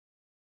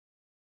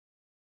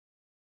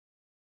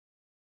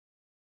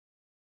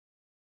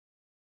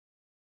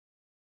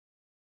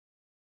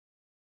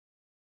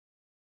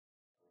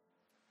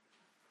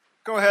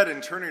Go ahead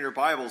and turn in your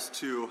Bibles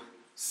to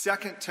 2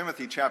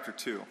 Timothy chapter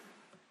 2.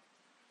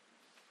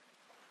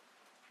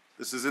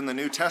 This is in the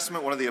New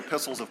Testament, one of the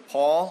epistles of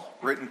Paul,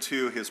 written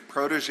to his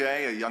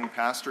protege, a young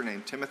pastor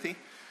named Timothy.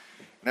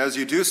 And as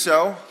you do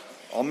so,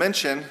 I'll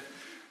mention,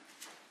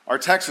 our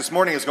text this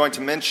morning is going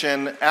to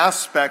mention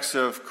aspects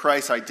of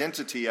Christ's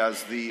identity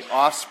as the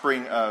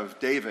offspring of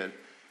David.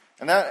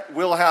 And that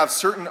will have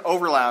certain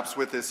overlaps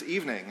with this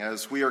evening,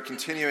 as we are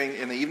continuing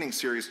in the evening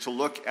series to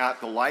look at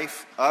the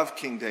life of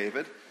King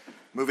David,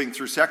 moving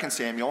through 2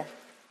 Samuel.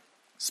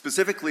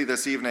 Specifically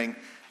this evening,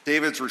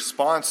 David's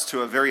response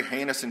to a very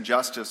heinous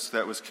injustice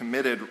that was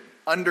committed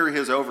under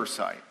his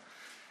oversight.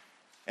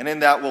 And in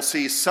that we'll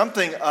see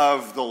something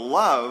of the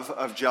love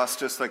of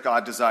justice that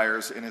God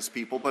desires in his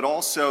people, but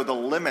also the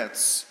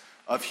limits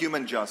of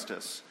human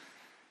justice.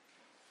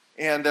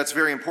 And that's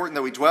very important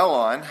that we dwell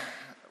on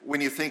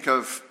when you think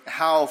of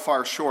how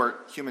far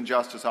short human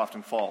justice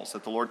often falls,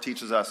 that the Lord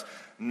teaches us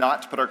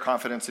not to put our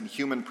confidence in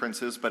human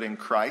princes, but in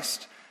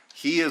Christ.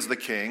 He is the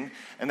king,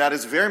 and that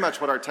is very much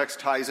what our text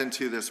ties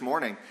into this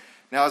morning.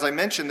 Now, as I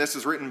mentioned, this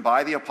is written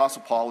by the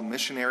Apostle Paul, a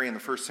missionary in the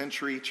first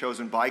century,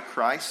 chosen by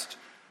Christ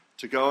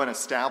to go and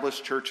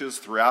establish churches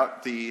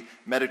throughout the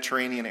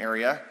Mediterranean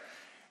area.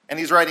 And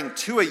he's writing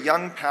to a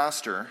young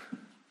pastor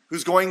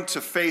who's going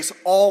to face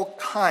all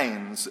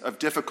kinds of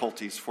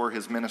difficulties for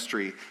his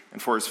ministry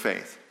and for his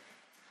faith.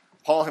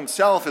 Paul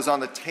himself is on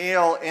the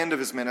tail end of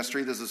his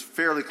ministry. This is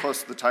fairly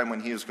close to the time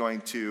when he is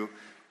going to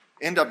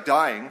end up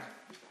dying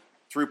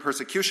through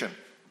persecution.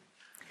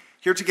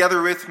 Hear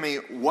together with me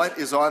what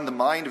is on the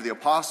mind of the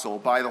apostle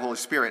by the Holy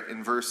Spirit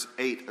in verse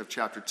 8 of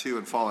chapter 2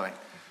 and following.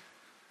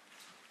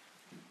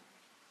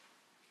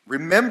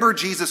 Remember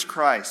Jesus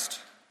Christ,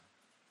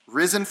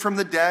 risen from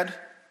the dead,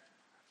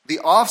 the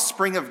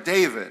offspring of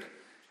David,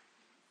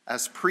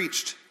 as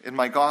preached in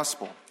my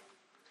gospel,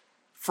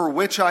 for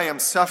which I am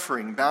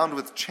suffering, bound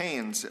with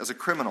chains as a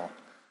criminal.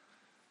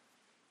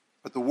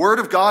 But the word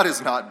of God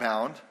is not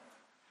bound.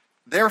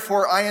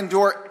 Therefore I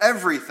endure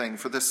everything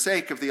for the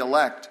sake of the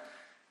elect,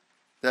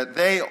 that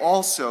they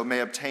also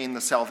may obtain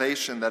the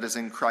salvation that is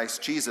in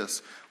Christ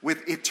Jesus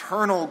with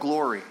eternal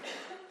glory.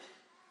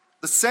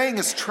 The saying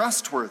is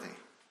trustworthy,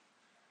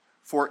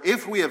 for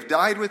if we have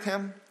died with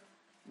him,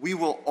 we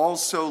will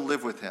also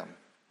live with him.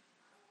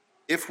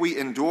 If we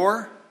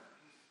endure,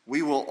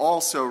 we will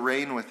also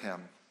reign with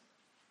him.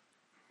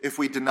 If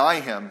we deny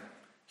him,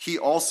 he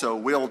also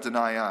will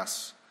deny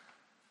us.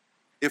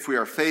 If we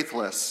are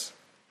faithless,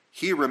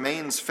 he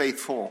remains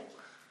faithful,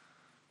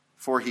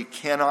 for he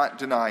cannot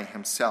deny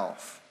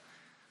himself.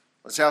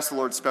 Let's ask the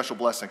Lord's special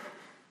blessing.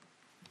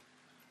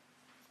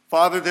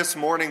 Father, this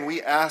morning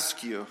we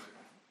ask you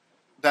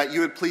that you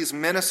would please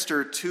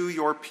minister to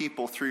your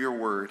people through your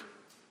word.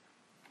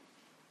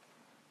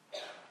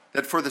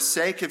 That for the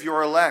sake of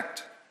your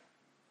elect,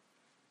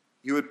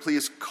 you would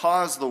please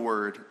cause the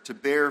word to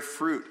bear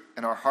fruit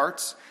in our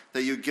hearts,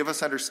 that you give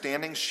us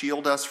understanding,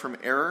 shield us from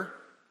error,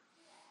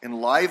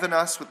 enliven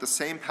us with the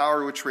same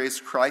power which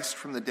raised Christ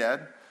from the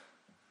dead,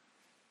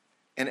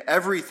 and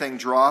everything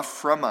draw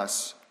from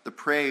us the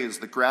praise,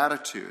 the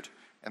gratitude,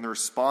 and the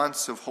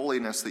response of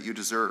holiness that you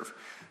deserve.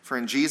 For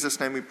in Jesus'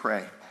 name we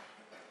pray.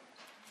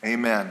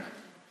 Amen.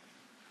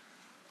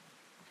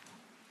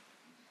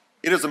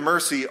 It is a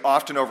mercy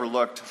often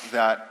overlooked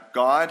that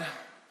God,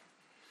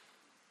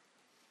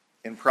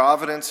 in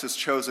providence, has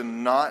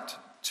chosen not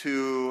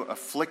to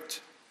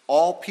afflict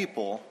all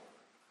people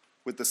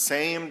with the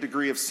same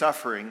degree of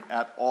suffering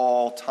at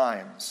all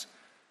times.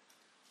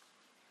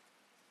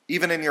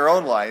 Even in your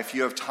own life,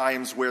 you have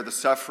times where the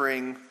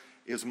suffering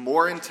is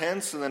more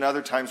intense, and then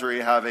other times where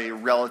you have a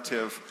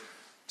relative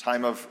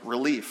time of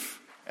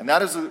relief. And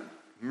that is a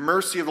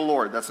mercy of the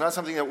Lord. That's not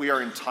something that we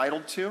are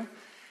entitled to.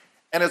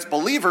 And as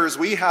believers,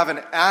 we have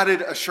an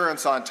added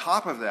assurance on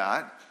top of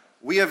that.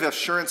 We have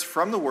assurance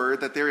from the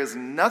Word that there is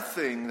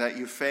nothing that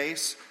you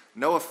face,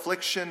 no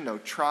affliction, no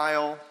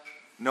trial,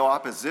 no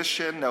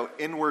opposition, no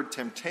inward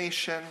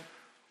temptation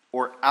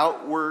or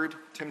outward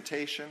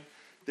temptation.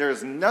 There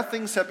is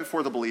nothing set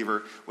before the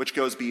believer which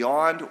goes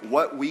beyond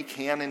what we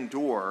can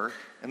endure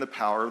in the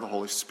power of the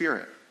Holy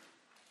Spirit.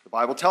 The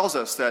Bible tells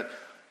us that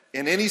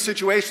in any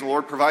situation, the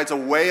Lord provides a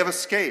way of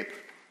escape.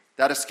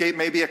 That escape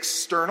may be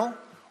external,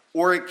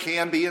 or it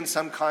can be, in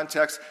some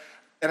context,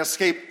 an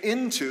escape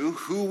into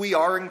who we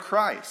are in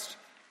Christ.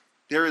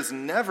 There is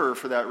never,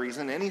 for that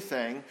reason,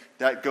 anything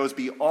that goes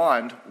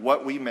beyond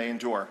what we may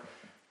endure.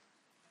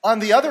 On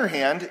the other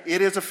hand,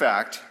 it is a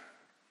fact,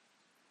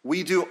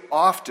 we do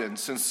often,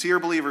 sincere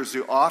believers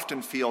do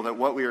often feel that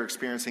what we are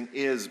experiencing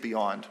is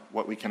beyond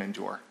what we can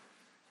endure.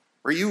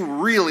 Where you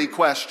really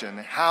question,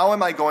 how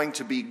am I going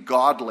to be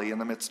godly in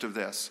the midst of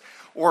this?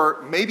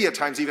 Or maybe at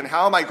times even,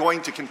 how am I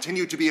going to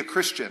continue to be a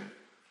Christian?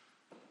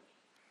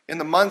 In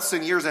the months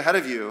and years ahead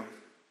of you,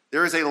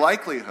 there is a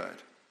likelihood,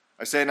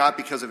 I say not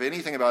because of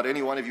anything about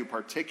any one of you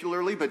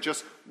particularly, but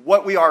just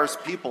what we are as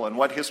people and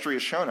what history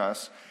has shown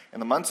us, in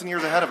the months and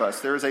years ahead of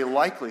us, there is a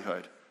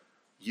likelihood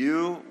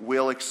you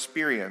will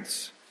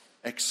experience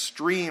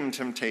extreme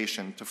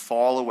temptation to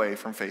fall away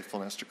from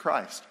faithfulness to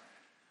Christ.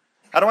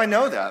 How do I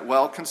know that?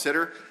 Well,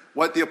 consider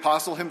what the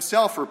apostle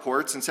himself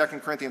reports in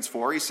 2 Corinthians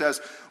 4. He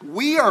says,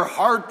 "We are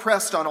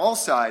hard-pressed on all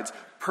sides,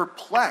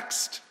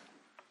 perplexed,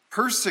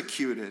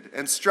 persecuted,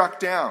 and struck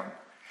down."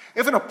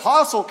 If an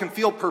apostle can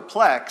feel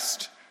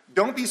perplexed,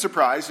 don't be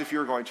surprised if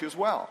you're going to as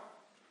well.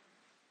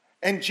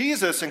 And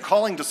Jesus, in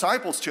calling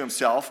disciples to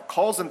himself,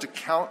 calls them to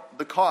count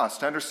the cost,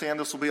 to understand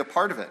this will be a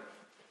part of it.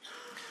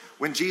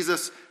 When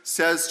Jesus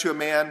says to a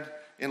man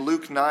in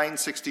Luke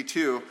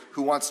 9:62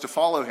 who wants to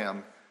follow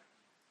him,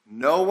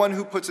 "No one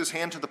who puts his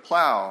hand to the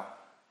plow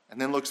and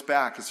then looks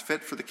back is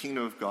fit for the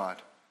kingdom of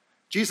God."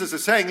 Jesus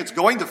is saying it's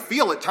going to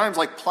feel at times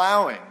like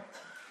plowing.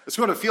 It's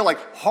going to feel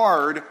like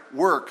hard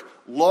work,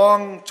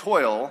 long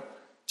toil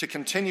to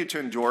continue to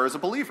endure as a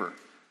believer.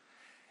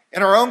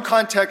 In our own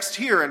context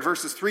here in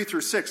verses 3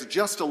 through 6,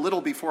 just a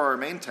little before our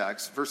main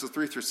text, verses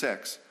 3 through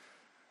 6,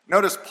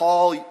 notice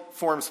Paul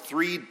forms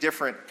three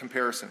different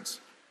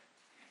comparisons.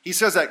 He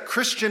says that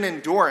Christian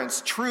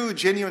endurance, true,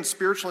 genuine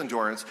spiritual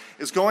endurance,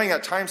 is going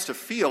at times to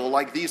feel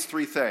like these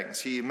three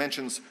things. He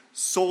mentions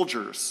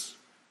soldiers.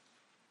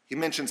 He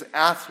mentions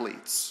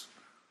athletes.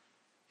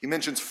 He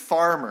mentions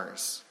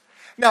farmers.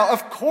 Now,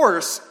 of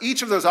course,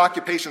 each of those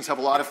occupations have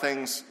a lot of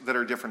things that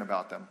are different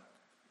about them.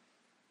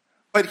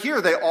 But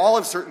here they all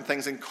have certain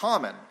things in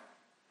common.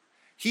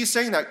 He's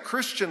saying that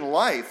Christian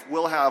life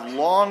will have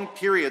long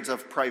periods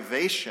of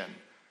privation,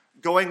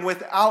 going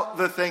without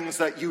the things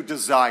that you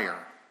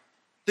desire.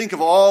 Think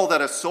of all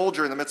that a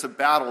soldier in the midst of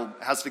battle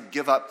has to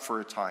give up for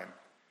a time.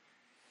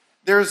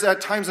 There's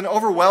at times an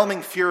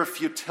overwhelming fear of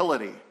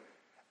futility.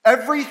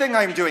 Everything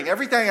I'm doing,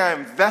 everything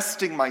I'm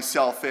investing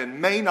myself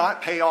in may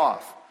not pay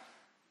off.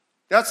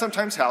 That's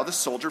sometimes how the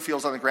soldier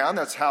feels on the ground.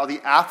 That's how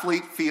the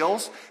athlete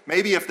feels.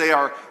 Maybe if they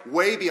are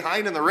way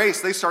behind in the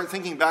race, they start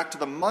thinking back to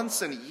the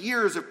months and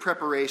years of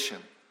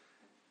preparation.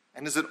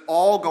 And is it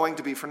all going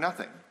to be for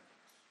nothing?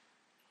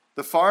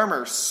 The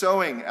farmer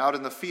sowing out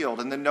in the field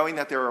and then knowing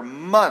that there are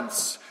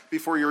months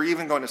before you're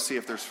even going to see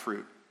if there's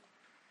fruit.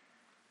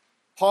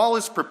 Paul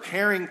is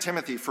preparing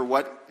Timothy for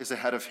what is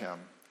ahead of him.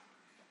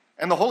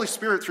 And the Holy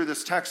Spirit through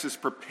this text is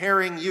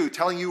preparing you,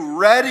 telling you,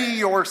 ready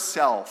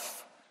yourself.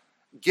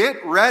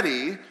 Get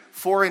ready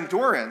for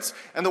endurance.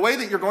 And the way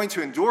that you're going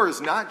to endure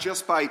is not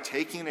just by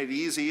taking it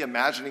easy,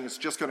 imagining it's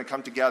just going to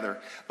come together,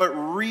 but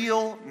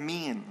real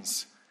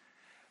means.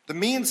 The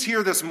means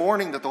here this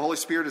morning that the Holy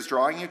Spirit is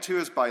drawing you to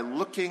is by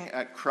looking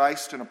at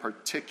Christ in a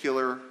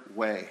particular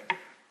way.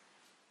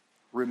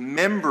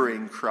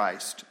 Remembering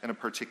Christ in a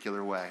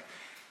particular way.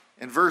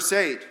 In verse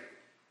 8,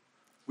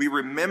 we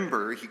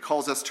remember, he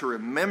calls us to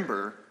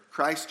remember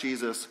Christ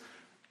Jesus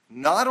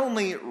not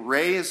only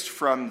raised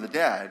from the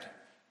dead,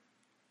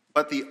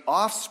 but the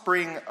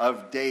offspring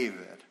of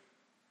David.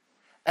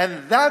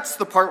 And that's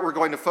the part we're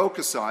going to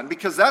focus on,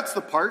 because that's the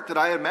part that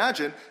I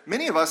imagine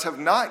many of us have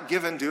not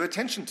given due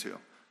attention to.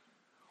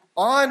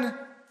 On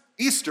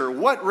Easter,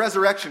 what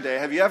resurrection day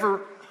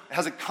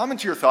has it come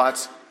into your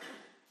thoughts,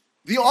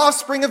 the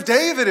offspring of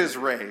David is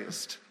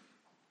raised?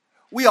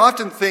 We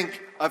often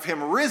think of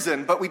him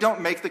risen, but we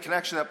don't make the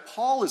connection that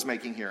Paul is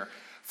making here.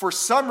 For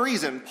some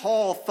reason,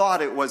 Paul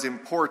thought it was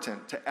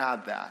important to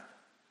add that.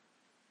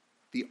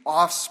 The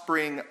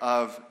offspring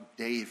of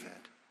David.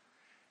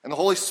 And the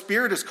Holy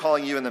Spirit is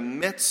calling you in the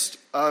midst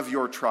of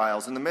your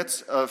trials, in the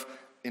midst of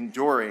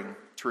enduring,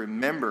 to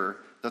remember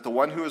that the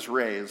one who is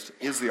raised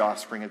is the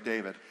offspring of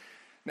David.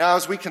 Now,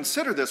 as we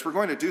consider this, we're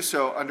going to do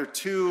so under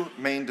two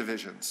main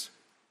divisions.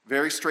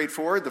 Very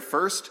straightforward. The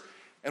first,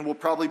 and will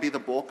probably be the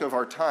bulk of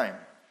our time,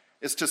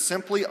 is to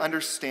simply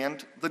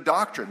understand the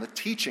doctrine, the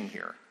teaching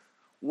here.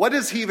 What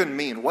does he even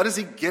mean? What is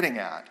he getting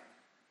at?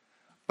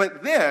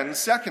 But then,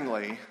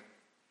 secondly,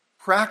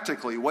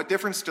 practically, what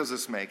difference does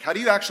this make? How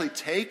do you actually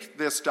take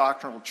this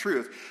doctrinal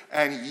truth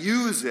and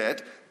use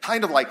it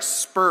kind of like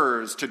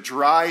spurs to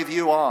drive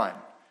you on?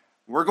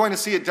 We're going to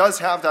see it does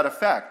have that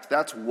effect.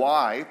 That's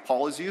why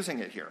Paul is using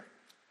it here.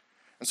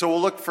 And so we'll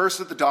look first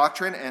at the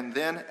doctrine and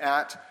then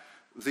at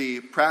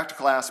the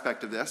practical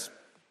aspect of this.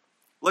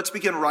 Let's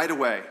begin right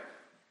away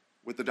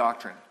with the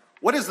doctrine.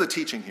 What is the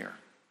teaching here?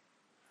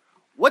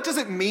 What does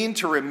it mean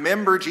to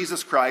remember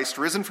Jesus Christ,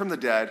 risen from the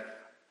dead,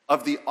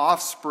 of the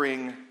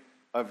offspring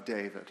of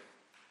David?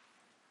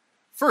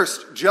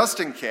 First, just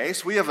in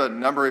case, we have a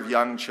number of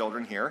young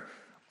children here.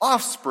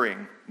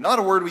 Offspring, not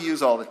a word we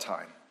use all the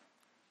time.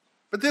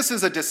 But this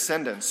is a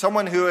descendant,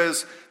 someone who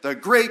is the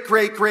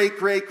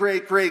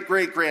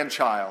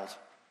great-great-great-great-great-great-great-grandchild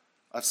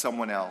of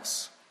someone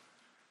else.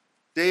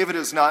 David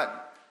is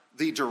not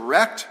the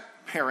direct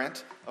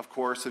parent, of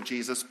course, of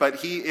Jesus, but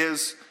he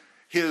is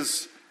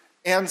his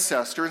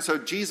ancestor, and so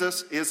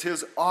Jesus is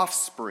his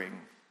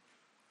offspring.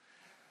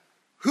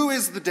 Who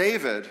is the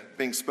David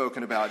being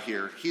spoken about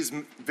here? He's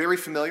very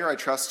familiar, I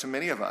trust, to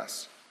many of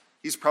us.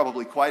 He's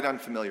probably quite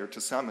unfamiliar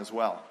to some as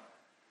well.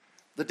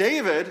 The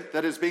David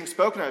that is being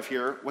spoken of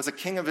here was a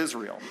king of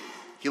Israel.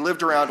 He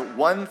lived around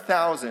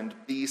 1000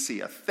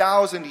 BC,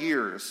 1,000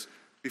 years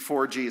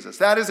before Jesus.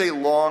 That is a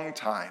long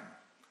time.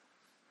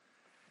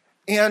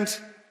 And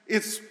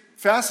it's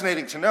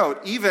Fascinating to note,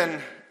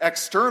 even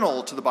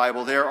external to the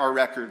Bible, there are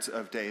records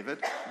of David,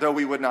 though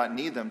we would not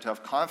need them to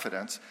have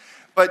confidence.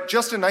 But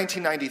just in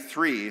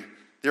 1993,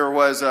 there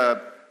was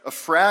a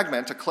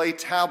fragment, a clay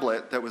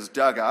tablet that was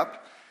dug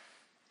up,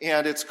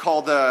 and it's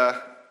called the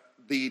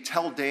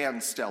Tel Dan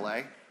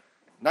Stele.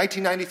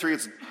 1993,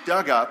 it's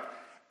dug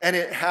up, and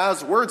it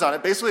has words on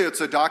it. Basically,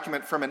 it's a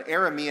document from an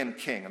Aramean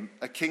king,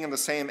 a king in the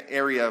same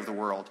area of the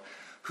world,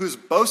 who's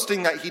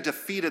boasting that he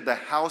defeated the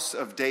house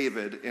of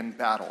David in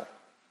battle.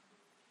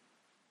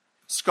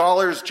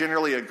 Scholars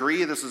generally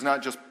agree, this is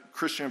not just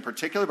Christian in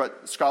particular,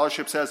 but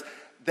scholarship says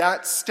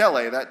that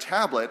stele, that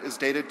tablet, is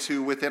dated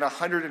to within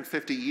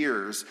 150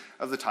 years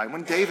of the time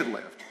when David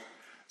lived.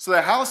 So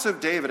the house of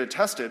David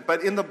attested,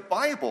 but in the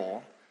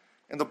Bible,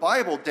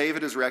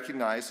 David is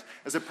recognized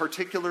as a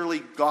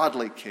particularly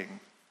godly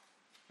king.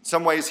 In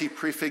some ways, he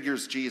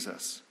prefigures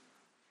Jesus.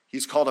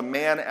 He's called a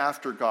man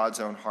after God's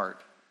own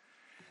heart.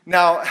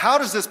 Now, how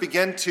does this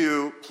begin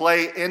to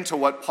play into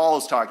what Paul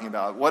is talking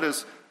about? What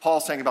is Paul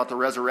saying about the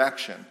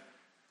resurrection?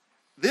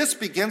 This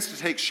begins to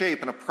take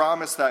shape in a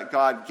promise that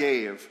God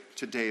gave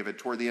to David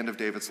toward the end of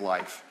David's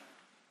life.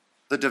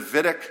 The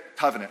Davidic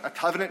covenant. A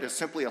covenant is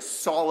simply a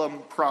solemn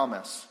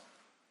promise.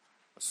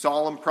 A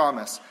solemn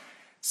promise.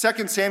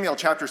 2 Samuel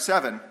chapter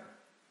 7.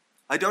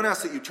 I don't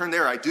ask that you turn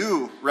there. I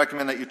do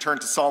recommend that you turn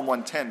to Psalm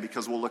 110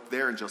 because we'll look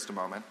there in just a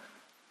moment.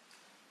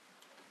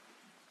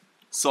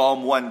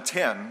 Psalm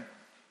 110.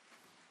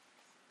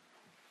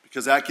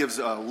 Because that gives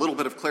a little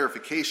bit of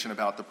clarification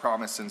about the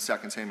promise in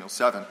 2 Samuel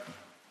 7.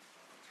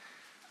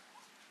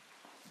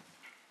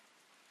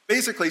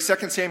 Basically,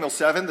 2 Samuel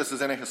 7, this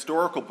is in a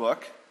historical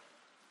book.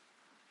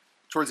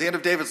 Towards the end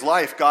of David's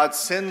life, God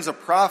sends a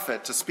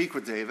prophet to speak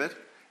with David.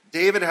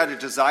 David had a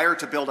desire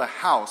to build a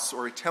house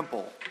or a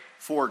temple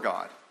for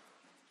God.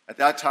 At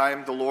that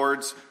time, the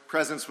Lord's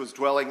presence was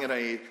dwelling in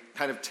a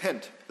kind of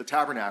tent, the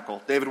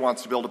tabernacle. David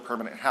wants to build a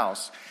permanent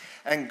house.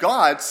 And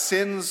God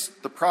sends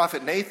the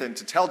prophet Nathan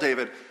to tell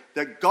David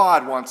that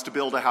God wants to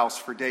build a house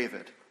for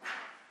David.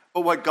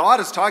 But what God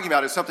is talking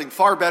about is something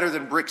far better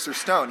than bricks or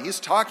stone. He's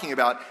talking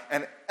about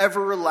an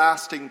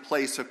everlasting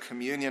place of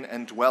communion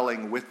and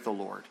dwelling with the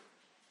Lord.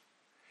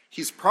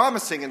 He's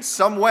promising in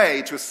some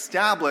way to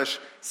establish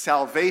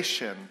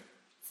salvation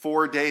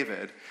for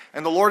David.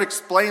 And the Lord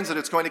explains that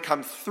it's going to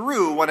come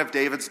through one of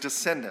David's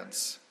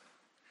descendants.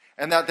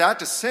 And that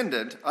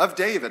descendant of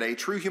David, a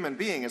true human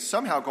being, is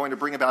somehow going to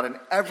bring about an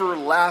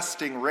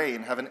everlasting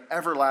reign, have an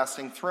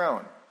everlasting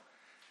throne.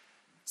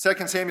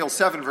 2 Samuel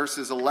 7,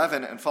 verses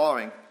 11 and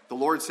following, the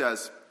Lord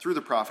says, through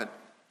the prophet,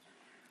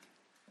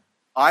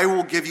 I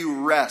will give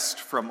you rest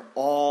from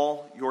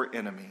all your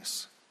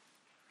enemies.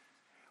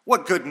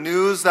 What good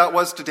news that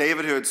was to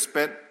David, who had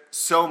spent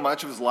so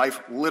much of his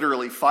life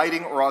literally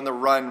fighting or on the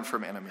run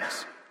from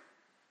enemies.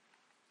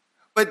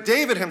 But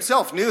David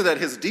himself knew that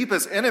his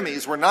deepest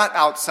enemies were not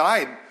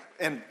outside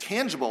and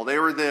tangible. They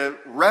were the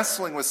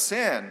wrestling with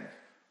sin,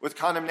 with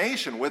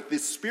condemnation, with the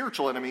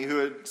spiritual enemy who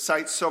had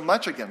cited so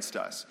much against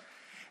us.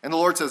 And the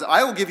Lord says,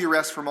 I will give you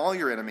rest from all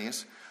your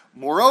enemies.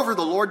 Moreover,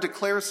 the Lord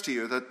declares to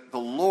you that the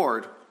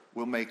Lord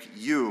will make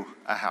you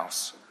a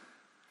house.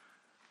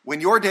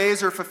 When your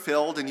days are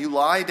fulfilled and you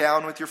lie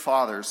down with your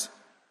fathers,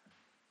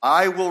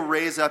 I will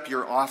raise up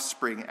your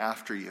offspring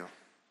after you,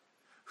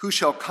 who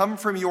shall come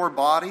from your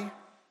body,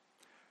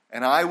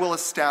 and I will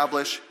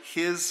establish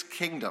his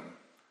kingdom.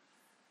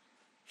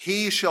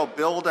 He shall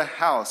build a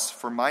house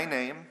for my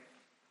name,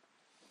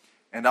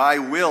 and I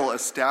will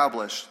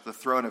establish the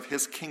throne of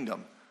his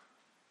kingdom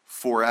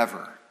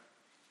forever.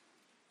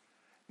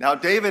 Now,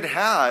 David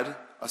had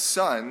a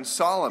son,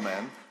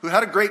 Solomon, who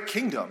had a great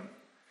kingdom.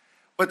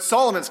 But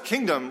Solomon's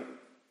kingdom,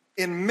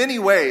 in many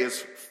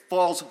ways,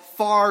 falls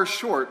far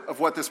short of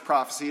what this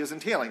prophecy is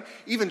entailing.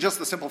 Even just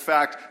the simple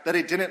fact that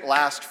it didn't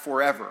last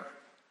forever.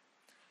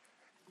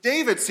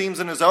 David seems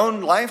in his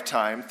own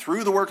lifetime,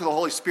 through the work of the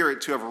Holy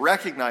Spirit, to have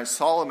recognized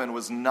Solomon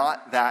was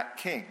not that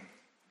king.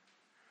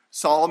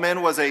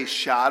 Solomon was a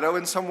shadow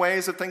in some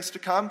ways of things to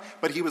come,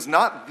 but he was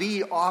not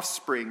the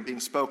offspring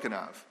being spoken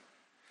of.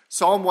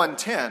 Psalm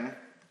 110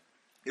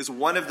 is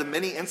one of the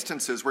many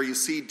instances where you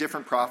see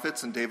different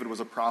prophets, and David was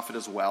a prophet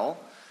as well.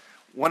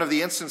 One of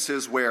the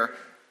instances where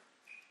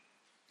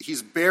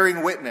he's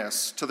bearing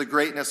witness to the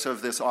greatness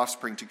of this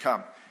offspring to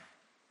come.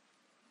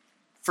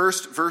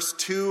 First, verse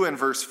 2 and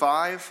verse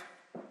 5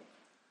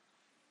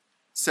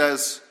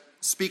 says,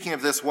 speaking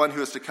of this one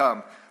who is to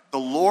come, the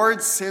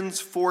Lord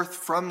sends forth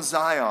from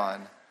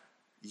Zion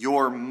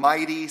your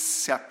mighty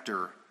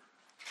scepter.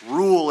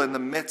 Rule in the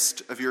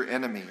midst of your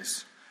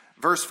enemies.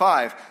 Verse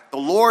 5, the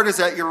Lord is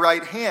at your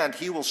right hand.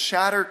 He will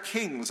shatter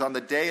kings on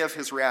the day of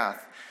his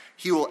wrath.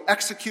 He will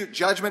execute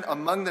judgment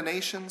among the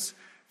nations,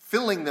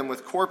 filling them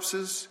with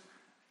corpses.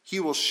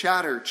 He will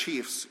shatter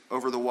chiefs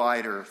over the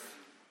wide earth.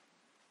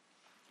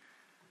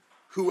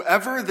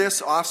 Whoever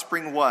this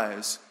offspring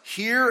was,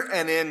 here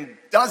and in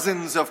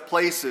dozens of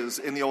places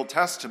in the Old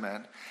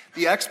Testament,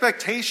 the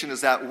expectation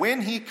is that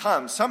when he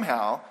comes,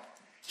 somehow,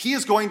 he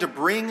is going to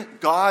bring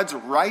God's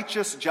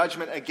righteous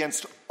judgment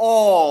against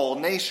all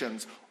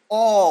nations,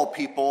 all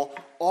people,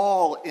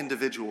 all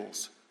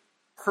individuals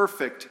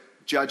perfect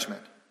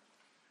judgment.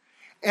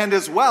 And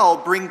as well,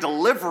 bring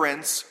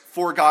deliverance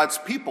for God's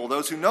people,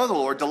 those who know the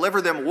Lord,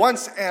 deliver them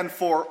once and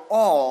for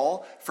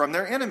all from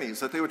their enemies,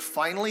 that they would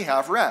finally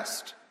have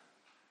rest.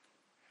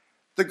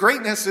 The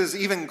greatness is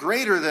even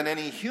greater than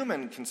any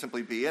human can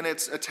simply be, and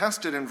it's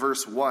attested in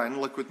verse 1.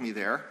 Look with me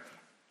there.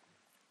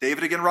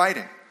 David again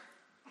writing.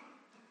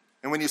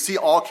 And when you see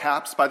all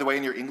caps, by the way,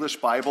 in your English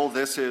Bible,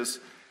 this is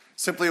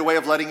simply a way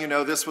of letting you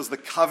know this was the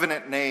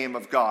covenant name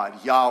of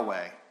God,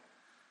 Yahweh.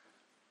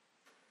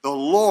 The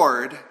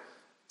Lord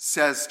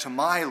says to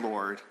my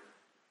Lord,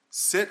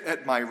 sit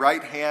at my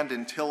right hand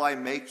until I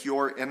make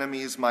your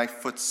enemies my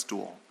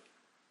footstool.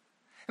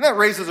 And that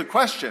raises a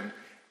question.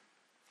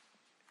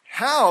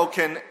 How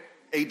can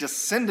a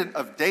descendant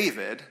of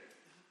David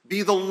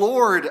be the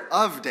Lord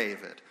of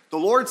David? The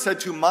Lord said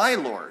to my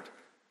Lord.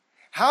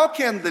 How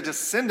can the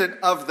descendant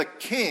of the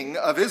king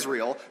of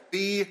Israel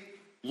be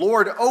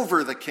Lord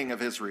over the king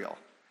of Israel?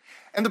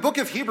 And the book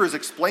of Hebrews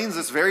explains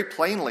this very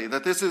plainly,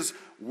 that this is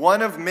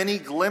one of many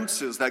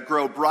glimpses that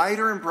grow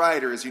brighter and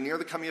brighter as you near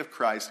the coming of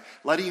Christ,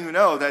 letting you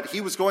know that he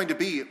was going to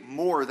be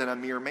more than a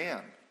mere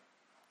man.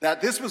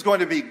 That this was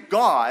going to be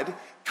God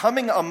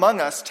coming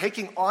among us,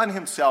 taking on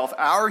himself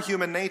our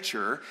human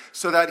nature,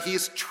 so that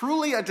he's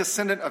truly a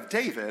descendant of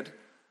David,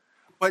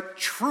 but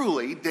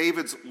truly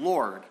David's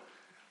Lord.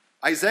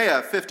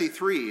 Isaiah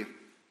 53,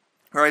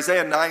 or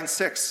Isaiah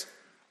 9:6,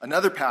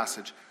 another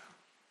passage.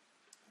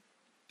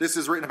 This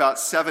is written about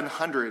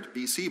 700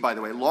 BC, by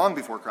the way, long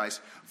before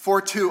Christ.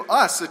 For to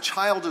us a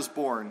child is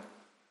born,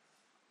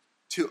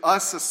 to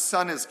us a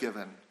son is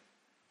given,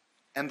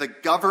 and the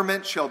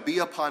government shall be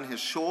upon his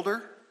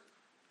shoulder,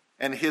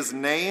 and his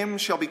name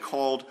shall be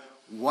called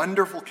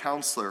Wonderful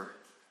Counselor,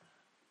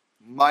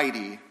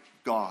 Mighty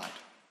God.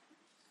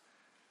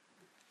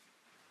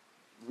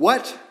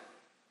 What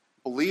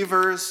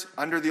believers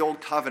under the Old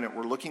Covenant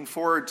were looking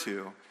forward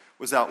to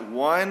was that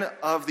one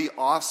of the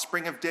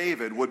offspring of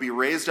David would be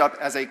raised up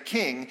as a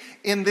king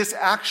in this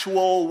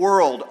actual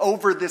world,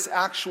 over this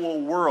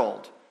actual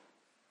world.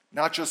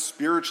 Not just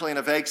spiritually in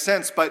a vague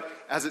sense, but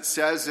as it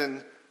says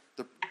in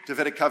the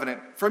Davidic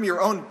covenant, from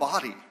your own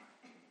body,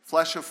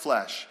 flesh of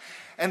flesh.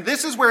 And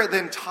this is where it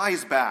then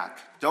ties back.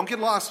 Don't get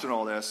lost in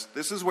all this.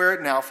 This is where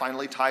it now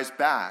finally ties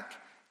back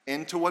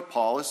into what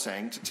Paul is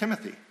saying to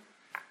Timothy.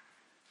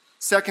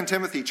 2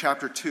 Timothy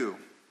chapter 2.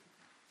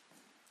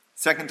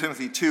 2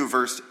 Timothy 2,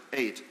 verse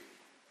 8.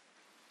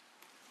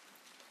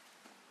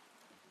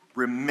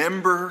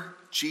 Remember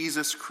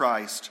Jesus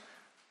Christ,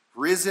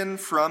 risen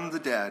from the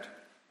dead,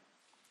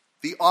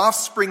 the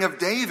offspring of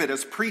David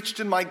as preached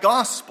in my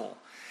gospel.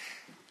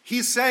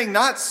 He's saying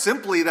not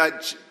simply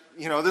that,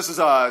 this is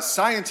a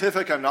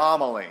scientific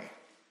anomaly.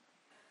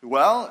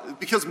 Well,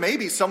 because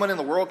maybe someone in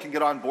the world can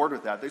get on board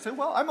with that. They say,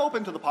 well, I'm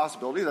open to the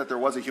possibility that there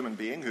was a human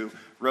being who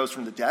rose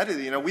from the dead.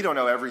 We don't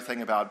know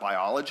everything about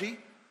biology.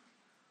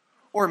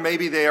 Or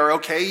maybe they are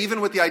okay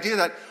even with the idea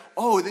that,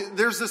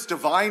 there's this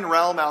divine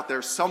realm out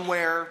there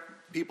somewhere.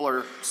 People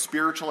are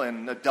spiritual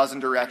in a dozen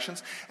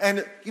directions.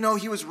 And,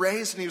 he was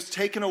raised and he was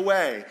taken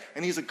away.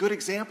 And he's a good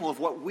example of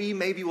what we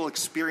maybe will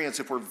experience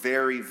if we're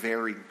very,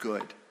 very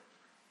good.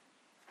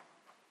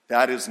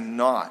 That is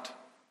not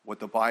what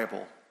the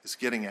Bible is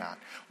getting at.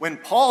 When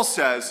Paul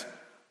says,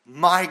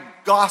 my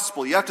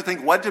gospel, you have to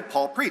think, what did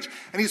Paul preach?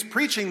 And he's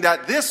preaching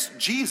that this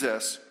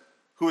Jesus,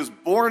 who was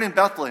born in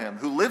Bethlehem,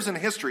 who lives in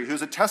history,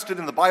 who's attested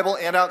in the Bible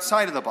and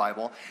outside of the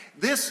Bible,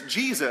 this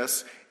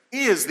Jesus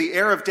is the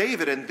heir of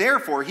David, and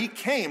therefore he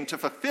came to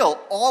fulfill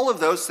all of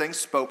those things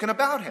spoken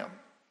about him.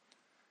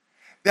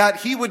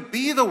 That he would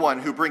be the one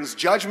who brings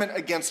judgment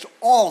against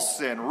all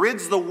sin,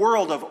 rids the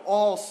world of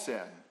all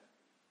sin,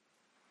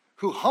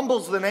 who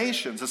humbles the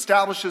nations,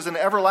 establishes an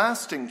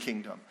everlasting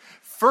kingdom,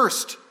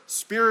 first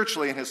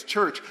spiritually in his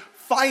church,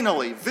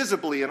 finally,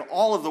 visibly in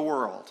all of the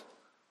world.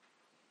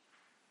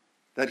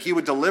 That he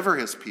would deliver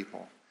his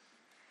people.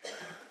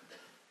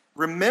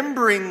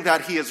 Remembering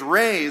that he is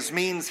raised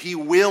means he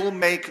will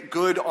make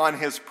good on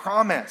his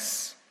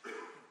promise.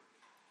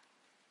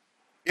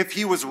 If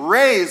he was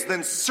raised,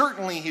 then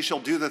certainly he shall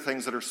do the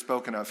things that are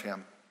spoken of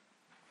him.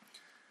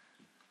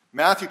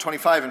 Matthew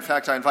 25, in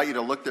fact, I invite you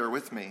to look there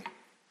with me.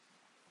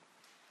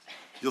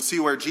 You'll see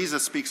where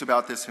Jesus speaks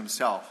about this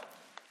himself.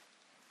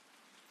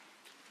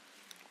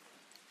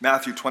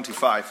 Matthew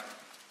 25.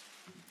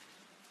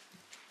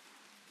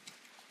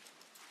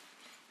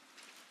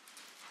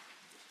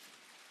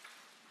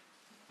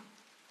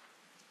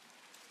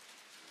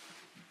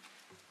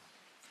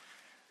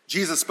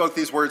 Jesus spoke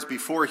these words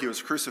before he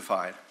was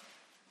crucified.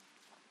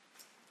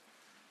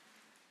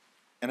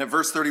 And at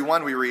verse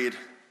 31 we read,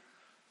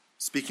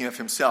 speaking of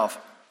himself,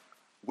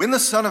 when the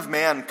Son of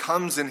Man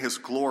comes in his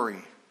glory,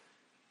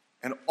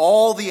 and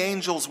all the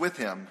angels with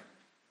him,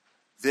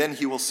 then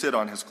he will sit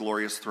on his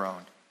glorious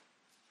throne.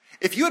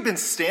 If you had been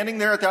standing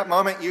there at that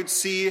moment, you'd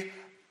see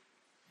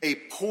a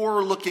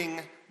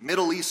poor-looking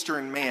Middle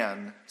Eastern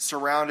man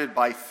surrounded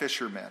by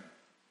fishermen.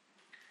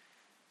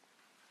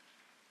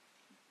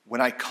 when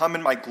I come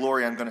in my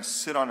glory, I'm going to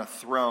sit on a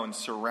throne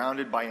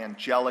surrounded by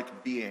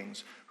angelic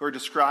beings who are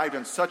described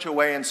in such a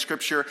way in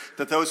Scripture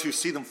that those who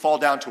see them fall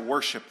down to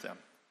worship them.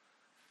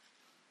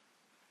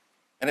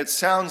 And it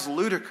sounds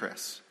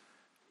ludicrous.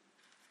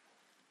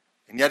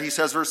 And yet he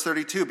says, verse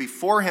 32,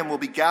 before him will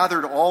be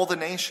gathered all the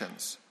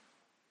nations.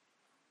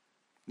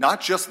 Not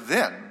just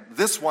then,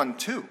 this one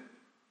too.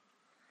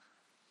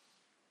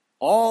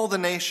 All the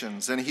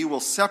nations, and he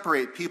will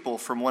separate people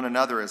from one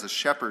another as a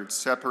shepherd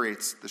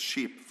separates the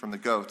sheep from the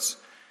goats.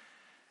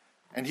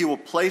 And he will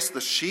place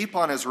the sheep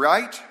on his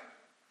right,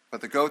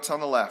 but the goats on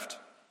the left.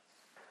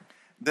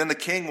 Then the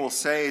king will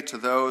say to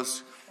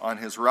those on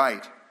his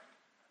right,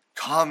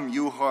 come,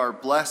 you who are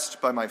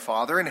blessed by my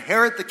Father,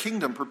 inherit the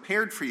kingdom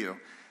prepared for you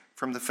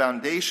from the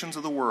foundations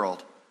of the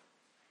world.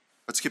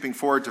 But skipping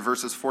forward to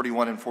verses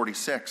 41 and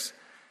 46,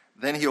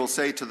 then he will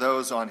say to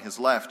those on his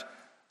left,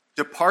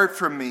 depart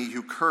from me,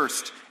 you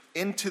cursed,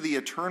 into the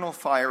eternal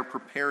fire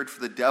prepared for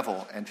the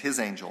devil and his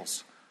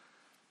angels.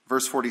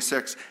 Verse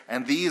 46,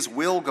 and these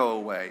will go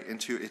away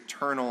into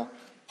eternal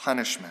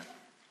punishment.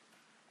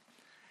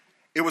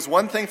 It was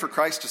one thing for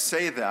Christ to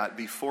say that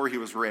before he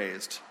was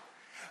raised.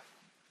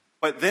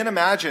 But then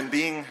imagine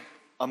being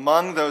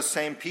among those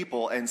same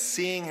people and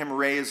seeing him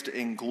raised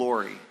in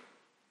glory.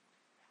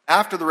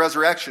 After the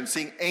resurrection,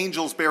 seeing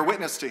angels bear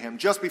witness to him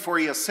just before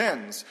he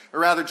ascends, or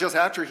rather just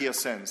after he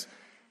ascends.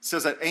 It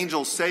says that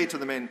angels say to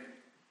the men,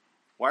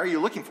 why are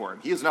you looking for him?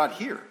 He is not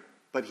here,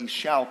 but he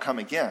shall come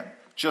again,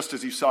 just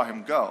as you saw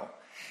him go.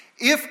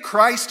 If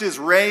Christ is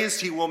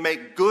raised, he will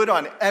make good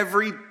on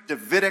every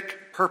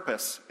Davidic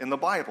purpose in the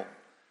Bible.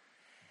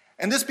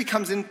 And this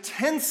becomes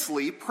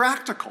intensely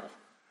practical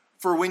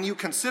for when you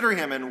consider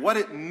him and what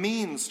it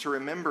means to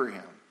remember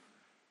him.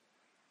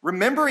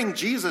 Remembering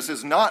Jesus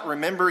is not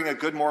remembering a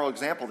good moral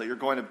example that you're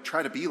going to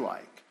try to be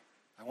like.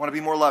 I want to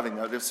be more loving.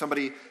 If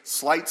somebody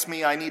slights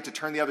me, I need to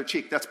turn the other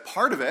cheek. That's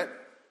part of it.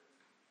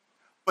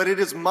 But it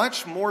is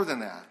much more than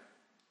that.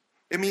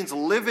 It means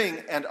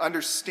living and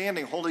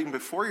understanding, holding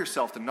before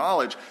yourself the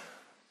knowledge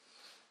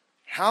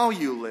how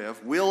you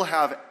live will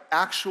have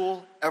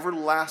actual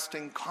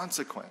everlasting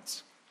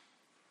consequence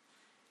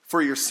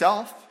for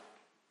yourself,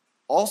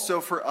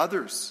 also for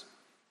others.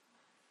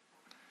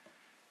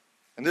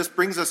 And this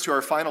brings us to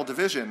our final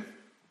division,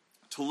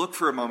 to look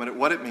for a moment at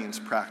what it means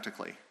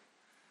practically.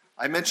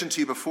 I mentioned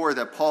to you before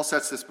that Paul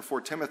sets this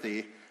before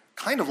Timothy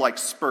kind of like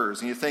spurs.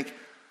 And you think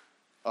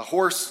a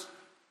horse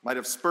might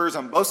have spurs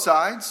on both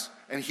sides,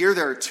 and here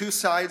there are two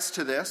sides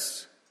to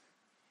this.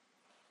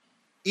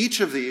 Each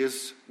of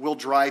these will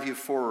drive you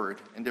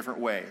forward in different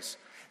ways.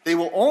 They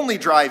will only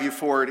drive you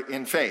forward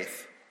in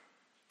faith.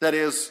 That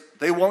is,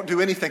 they won't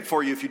do anything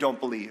for you if you don't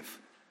believe.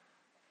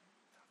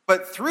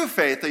 But through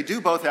faith, they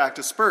do both act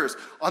as spurs.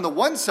 On the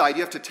one side,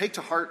 you have to take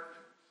to heart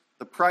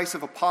the price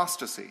of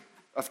apostasy,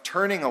 of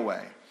turning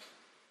away,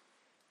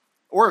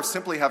 or of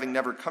simply having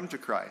never come to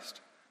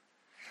Christ.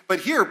 But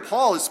here,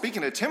 Paul is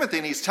speaking to Timothy,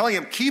 and he's telling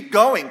him, keep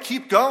going,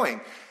 keep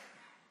going.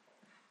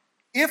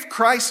 If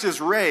Christ is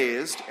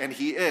raised, and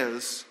he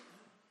is,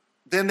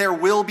 then there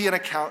will be an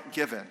account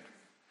given.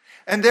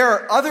 And there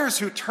are others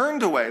who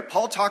turned away.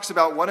 Paul talks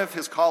about one of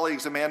his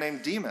colleagues, a man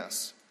named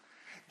Demas.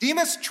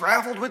 Demas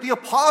traveled with the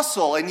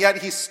apostle, and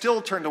yet he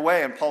still turned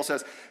away. And Paul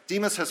says,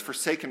 Demas has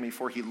forsaken me,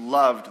 for he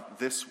loved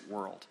this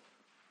world.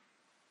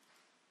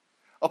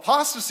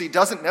 Apostasy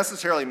doesn't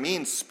necessarily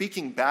mean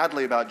speaking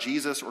badly about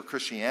Jesus or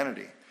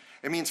Christianity.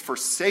 It means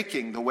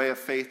forsaking the way of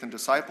faith and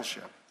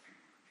discipleship.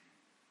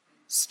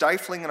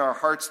 Stifling in our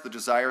hearts the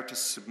desire to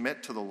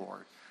submit to the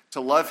Lord,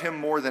 to love him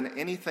more than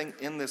anything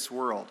in this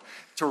world,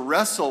 to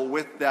wrestle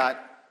with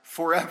that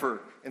forever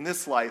in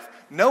this life,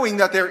 knowing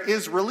that there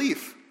is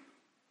relief.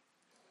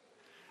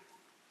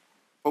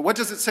 But what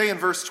does it say in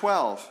verse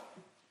 12?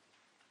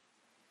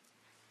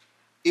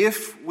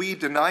 If we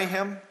deny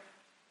him,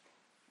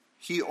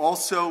 he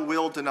also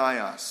will deny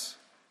us.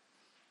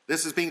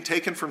 This is being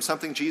taken from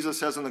something Jesus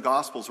says in the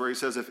Gospels, where he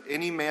says, if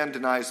any man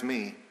denies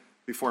me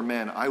before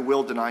men, I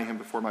will deny him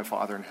before my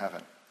Father in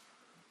heaven.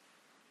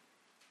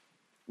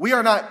 We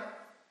are not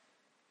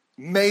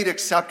made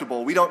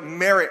acceptable. We don't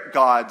merit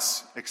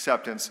God's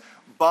acceptance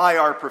by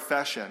our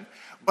profession.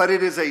 But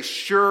it is a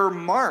sure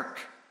mark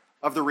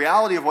of the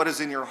reality of what is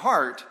in your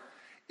heart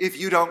if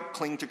you don't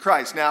cling to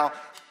Christ. Now,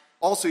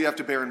 also you have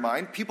to bear in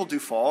mind, people do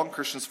fall and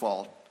Christians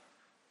fall.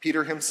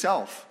 Peter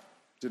himself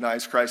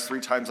denies Christ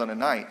 3 times on a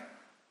night.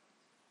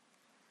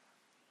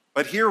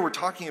 But here we're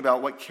talking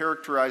about what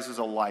characterizes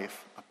a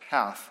life, a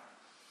path.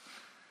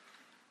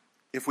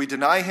 If we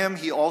deny him,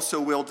 he also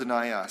will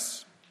deny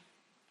us.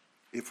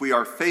 If we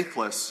are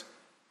faithless,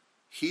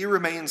 he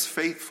remains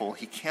faithful.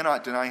 He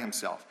cannot deny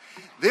himself.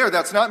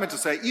 That's not meant to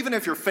say, even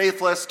if you're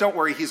faithless, don't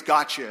worry, he's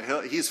got you.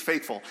 He's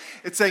faithful.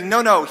 It's saying,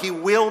 no, he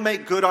will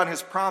make good on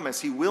his promise.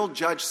 He will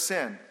judge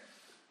sin.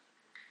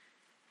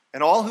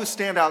 And all who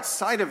stand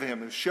outside of him,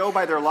 who show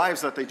by their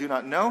lives that they do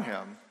not know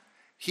him,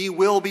 he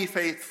will be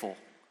faithful.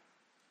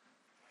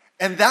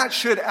 And that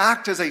should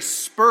act as a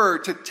spur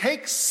to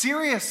take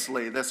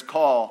seriously this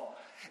call.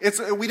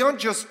 We don't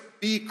just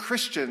be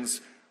Christians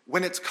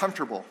when it's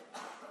comfortable.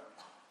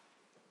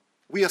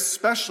 We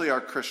especially are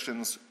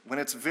Christians when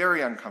it's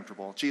very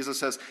uncomfortable. Jesus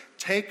says,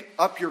 take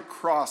up your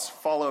cross,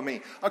 follow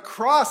me. A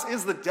cross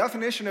is the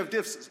definition of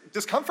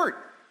discomfort.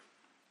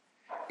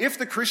 If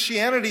the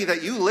Christianity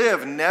that you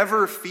live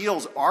never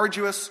feels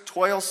arduous,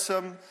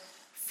 toilsome,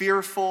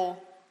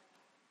 fearful,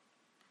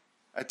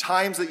 at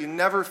times that you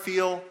never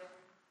feel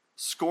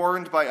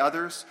scorned by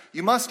others,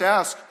 you must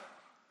ask,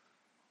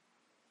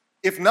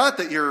 if not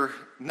that you're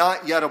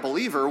not yet a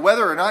believer,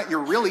 whether or not you're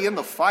really in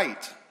the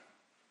fight.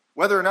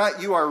 Whether or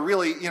not you are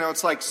really,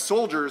 it's like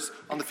soldiers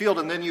on the field,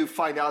 and then you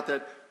find out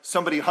that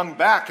somebody hung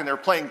back and they're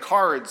playing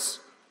cards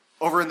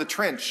over in the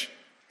trench.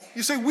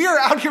 You say, we are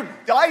out here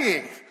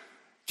dying.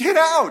 Get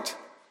out.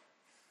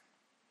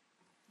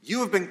 You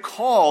have been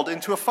called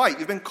into a fight.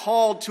 You've been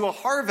called to a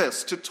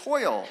harvest, to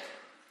toil.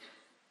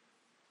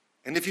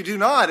 And if you do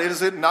not,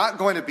 is it not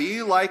going to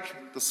be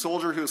like the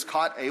soldier who's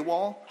caught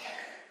AWOL?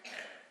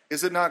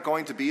 Is it not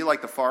going to be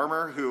like the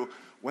farmer who,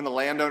 when the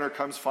landowner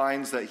comes,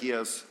 finds that he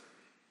has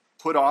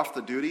put off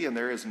the duty and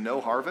there is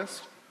no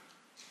harvest?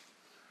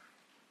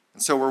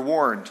 And so we're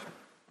warned.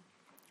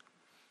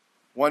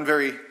 One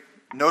very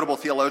notable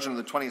theologian of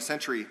the 20th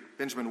century,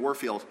 Benjamin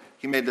Warfield,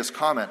 he made this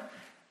comment: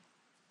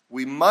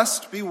 we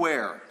must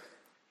beware,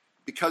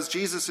 because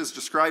Jesus is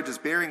described as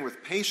bearing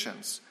with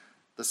patience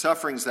the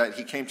sufferings that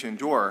he came to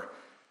endure,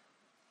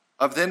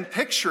 of then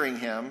picturing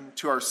him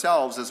to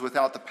ourselves as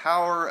without the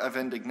power of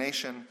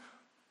indignation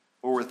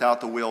or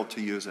without the will to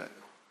use it.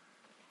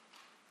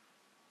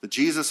 The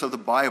Jesus of the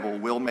Bible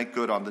will make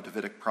good on the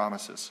Davidic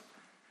promises.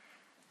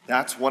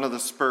 That's one of the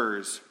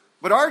spurs.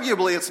 But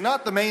arguably, it's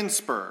not the main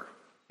spur.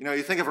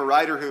 You think of a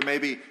rider who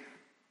maybe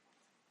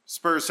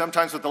spurs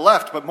sometimes with the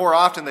left, but more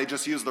often they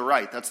just use the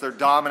right. That's their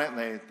dominant,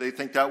 and they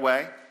think that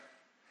way.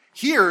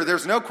 Here,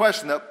 there's no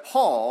question that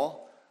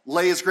Paul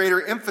lays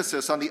greater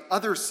emphasis on the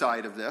other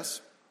side of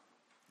this,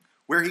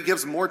 where he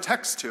gives more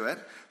text to it.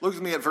 Look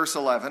with me at verse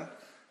 11.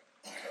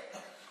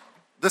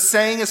 The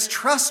saying is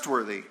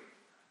trustworthy.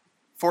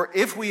 For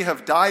if we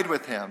have died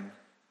with him,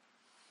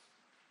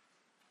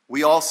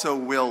 we also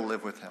will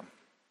live with him.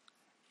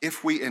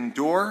 If we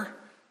endure,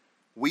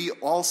 we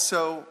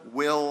also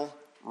will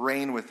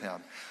reign with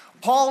him.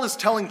 Paul is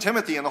telling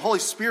Timothy, and the Holy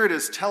Spirit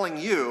is telling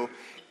you,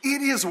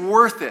 it is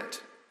worth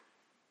it.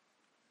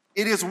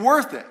 It is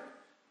worth it.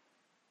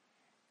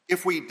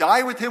 If we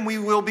die with him, we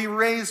will be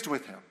raised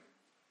with him.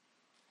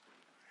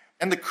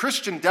 And the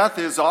Christian death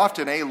is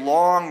often a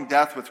long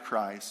death with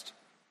Christ.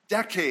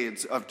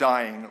 Decades of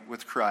dying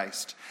with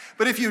Christ.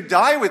 But if you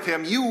die with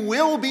him, you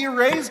will be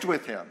raised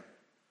with him.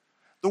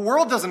 The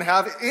world doesn't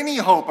have any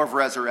hope of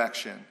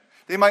resurrection.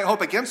 They might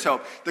hope against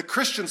hope. The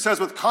Christian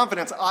says with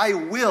confidence, I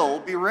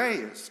will be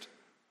raised.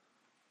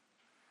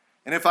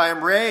 And if I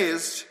am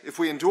raised, if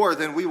we endure,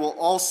 then we will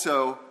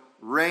also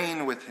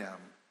reign with him.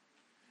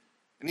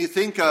 And you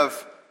think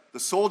of the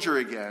soldier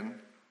again,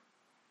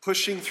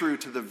 pushing through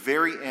to the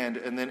very end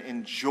and then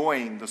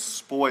enjoying the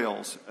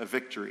spoils of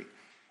victory.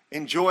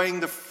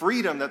 Enjoying the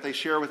freedom that they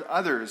share with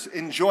others,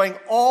 enjoying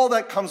all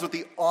that comes with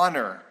the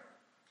honor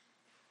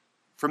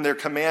from their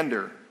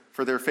commander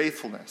for their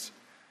faithfulness.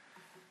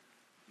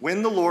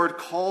 When the Lord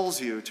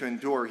calls you to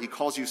endure, he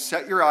calls you,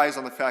 set your eyes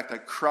on the fact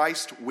that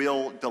Christ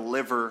will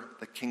deliver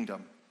the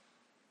kingdom.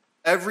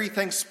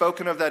 Everything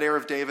spoken of that heir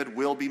of David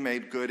will be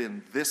made good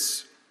in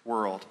this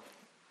world.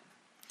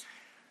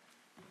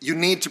 You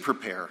need to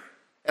prepare.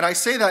 And I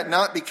say that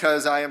not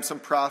because I am some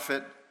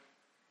prophet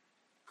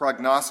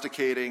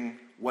prognosticating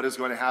what is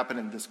going to happen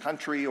in this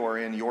country or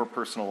in your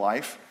personal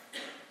life.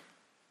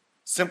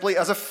 Simply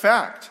as a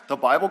fact, the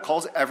Bible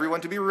calls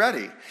everyone to be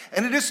ready.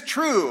 And it is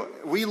true,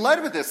 we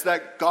led with this,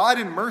 that God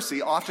in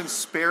mercy often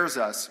spares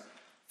us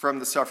from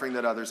the suffering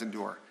that others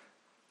endure.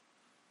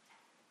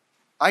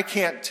 I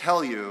can't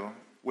tell you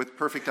with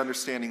perfect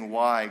understanding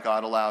why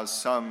God allows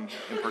some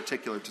in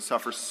particular to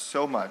suffer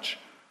so much,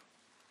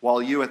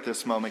 while you at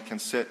this moment can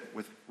sit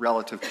with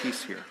relative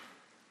peace here.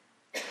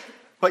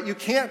 But you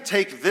can't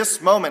take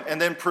this moment and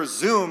then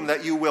presume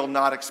that you will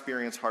not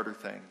experience harder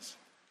things.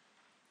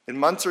 In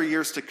months or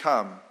years to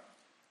come,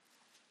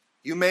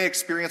 you may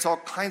experience all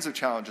kinds of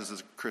challenges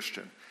as a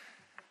Christian.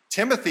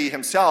 Timothy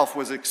himself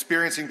was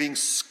experiencing being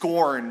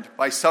scorned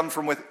by some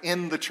from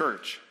within the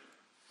church.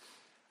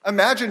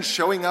 Imagine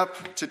showing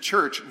up to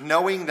church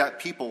knowing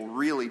that people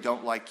really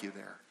don't like you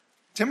there.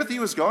 Timothy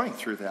was going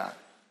through that.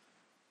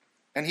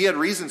 And he had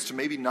reasons to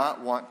maybe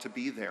not want to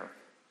be there.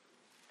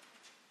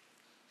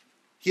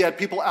 He had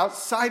people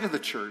outside of the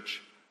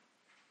church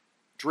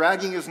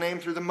dragging his name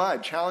through the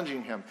mud,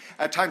 challenging him,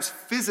 at times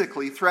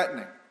physically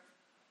threatening.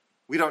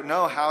 We don't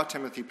know how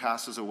Timothy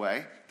passes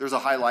away. There's a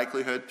high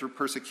likelihood through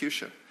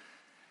persecution.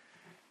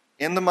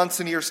 In the months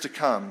and years to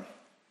come,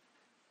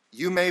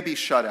 you may be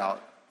shut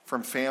out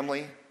from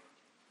family,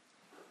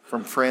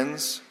 from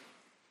friends,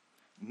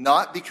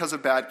 not because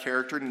of bad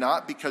character,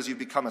 not because you've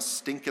become a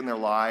stink in their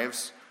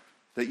lives,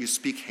 that you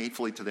speak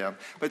hatefully to them,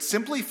 but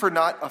simply for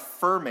not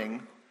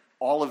affirming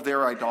all of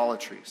their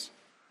idolatries.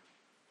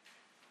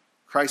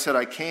 Christ said,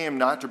 I came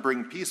not to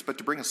bring peace, but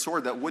to bring a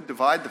sword that would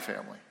divide the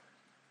family.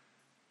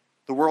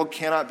 The world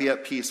cannot be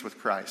at peace with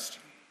Christ.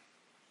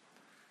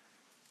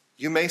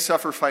 You may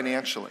suffer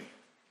financially.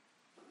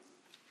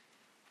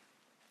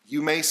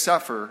 You may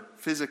suffer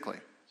physically.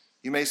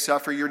 You may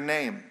suffer your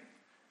name.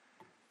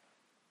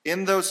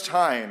 In those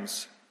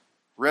times,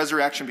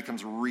 resurrection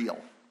becomes real.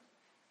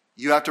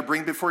 You have to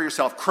bring before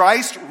yourself,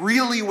 Christ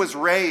really was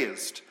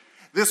raised.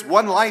 This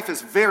one life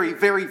is very,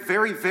 very,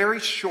 very, very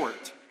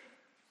short.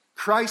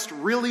 Christ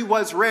really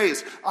was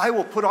raised. I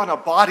will put on a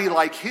body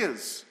like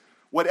his,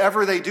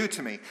 whatever they do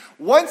to me.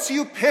 Once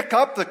you pick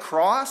up the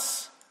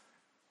cross,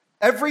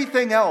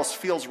 everything else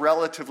feels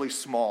relatively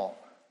small.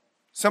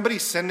 Somebody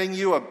sending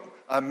you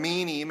a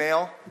mean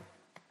email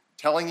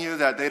telling you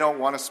that they don't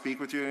want to speak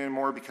with you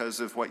anymore because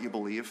of what you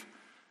believe.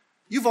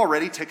 You've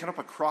already taken up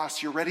a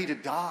cross. You're ready to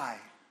die.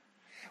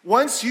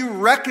 Once you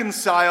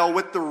reconcile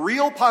with the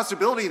real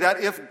possibility that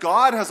if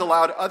God has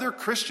allowed other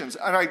Christians,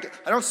 and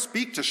I don't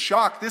speak to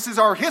shock, this is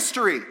our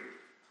history,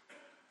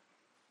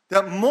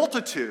 that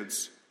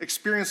multitudes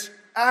experience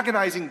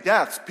agonizing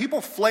deaths,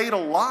 people flayed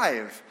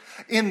alive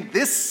in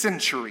this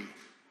century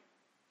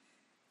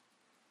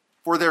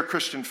for their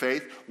Christian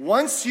faith.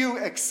 Once you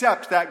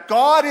accept that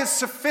God is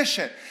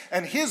sufficient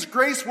and his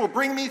grace will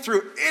bring me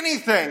through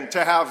anything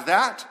to have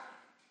that,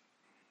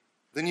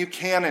 then you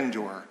can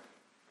endure.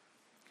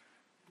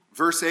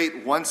 Verse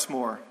 8 once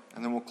more,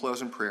 and then we'll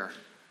close in prayer.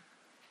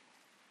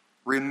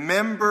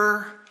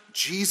 Remember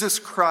Jesus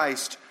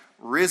Christ,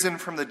 risen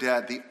from the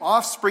dead, the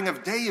offspring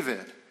of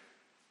David,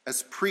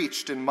 as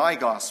preached in my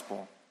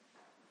gospel,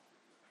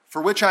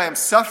 for which I am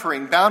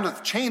suffering, bound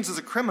with chains as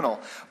a criminal.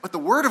 But the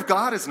word of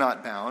God is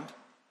not bound.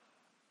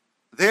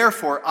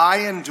 Therefore,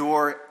 I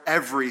endure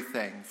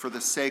everything for the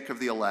sake of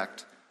the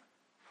elect,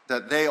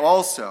 that they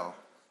also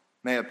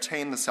may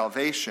obtain the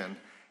salvation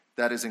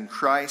that is in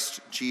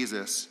Christ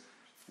Jesus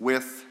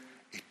with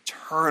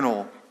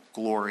eternal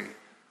glory.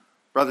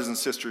 Brothers and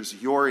sisters,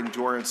 your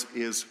endurance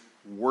is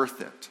worth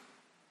it.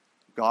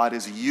 God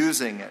is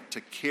using it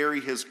to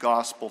carry his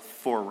gospel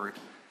forward.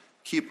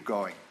 Keep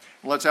going.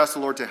 And let's ask the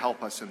Lord to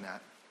help us in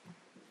that.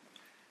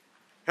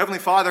 Heavenly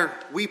Father,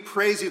 we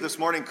praise you this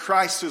morning.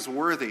 Christ is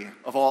worthy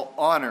of all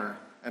honor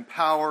and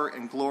power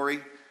and glory.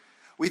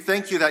 We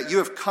thank you that you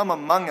have come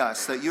among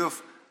us, that you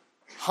have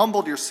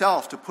humbled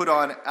yourself to put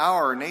on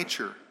our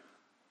nature.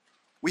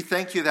 We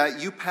thank you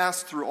that you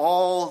passed through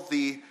all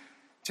the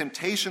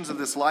temptations of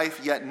this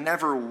life, yet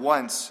never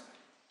once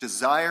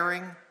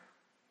desiring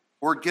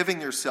or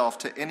giving yourself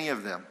to any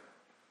of them.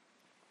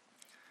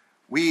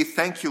 We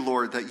thank you,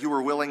 Lord, that you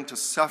were willing to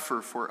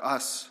suffer for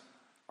us.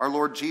 Our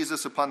Lord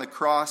Jesus upon the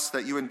cross,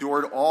 that you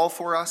endured all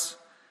for us,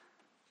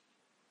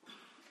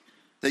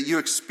 that you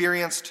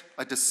experienced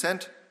a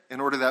descent in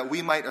order that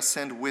we might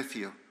ascend with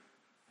you,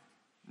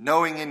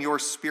 knowing in your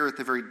spirit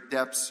the very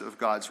depths of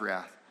God's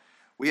wrath.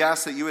 We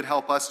ask that you would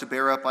help us to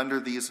bear up under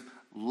these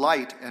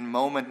light and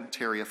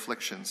momentary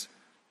afflictions,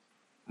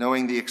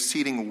 knowing the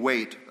exceeding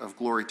weight of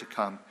glory to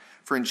come.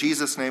 For in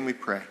Jesus' name we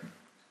pray.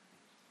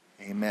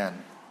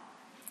 Amen.